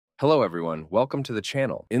Hello everyone, welcome to the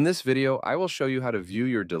channel. In this video, I will show you how to view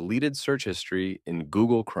your deleted search history in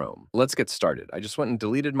Google Chrome. Let's get started. I just went and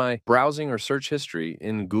deleted my browsing or search history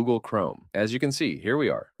in Google Chrome. As you can see, here we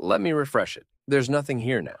are. Let me refresh it. There's nothing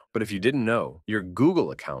here now, but if you didn't know, your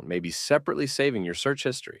Google account may be separately saving your search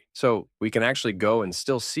history. So we can actually go and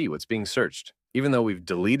still see what's being searched, even though we've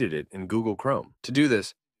deleted it in Google Chrome. To do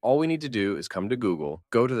this, all we need to do is come to Google,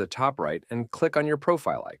 go to the top right, and click on your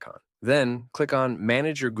profile icon. Then click on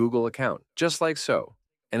Manage your Google account, just like so,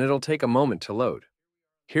 and it'll take a moment to load.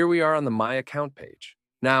 Here we are on the My Account page.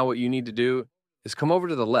 Now what you need to do is come over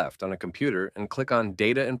to the left on a computer and click on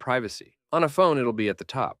Data and Privacy. On a phone, it'll be at the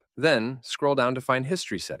top. Then scroll down to find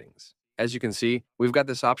History Settings. As you can see, we've got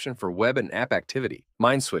this option for Web and App Activity.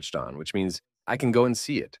 Mine's switched on, which means I can go and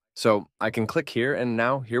see it. So I can click here, and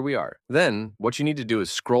now here we are. Then what you need to do is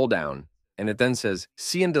scroll down, and it then says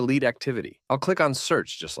See and Delete Activity. I'll click on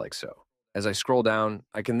Search just like so. As I scroll down,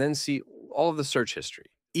 I can then see all of the search history.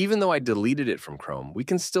 Even though I deleted it from Chrome, we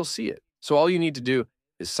can still see it. So all you need to do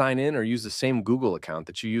is sign in or use the same Google account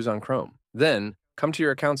that you use on Chrome. Then come to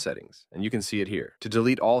your account settings, and you can see it here. To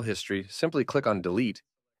delete all history, simply click on Delete,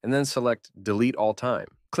 and then select Delete All Time.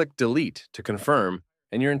 Click Delete to confirm,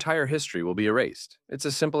 and your entire history will be erased. It's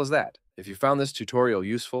as simple as that. If you found this tutorial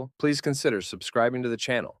useful, please consider subscribing to the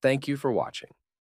channel. Thank you for watching.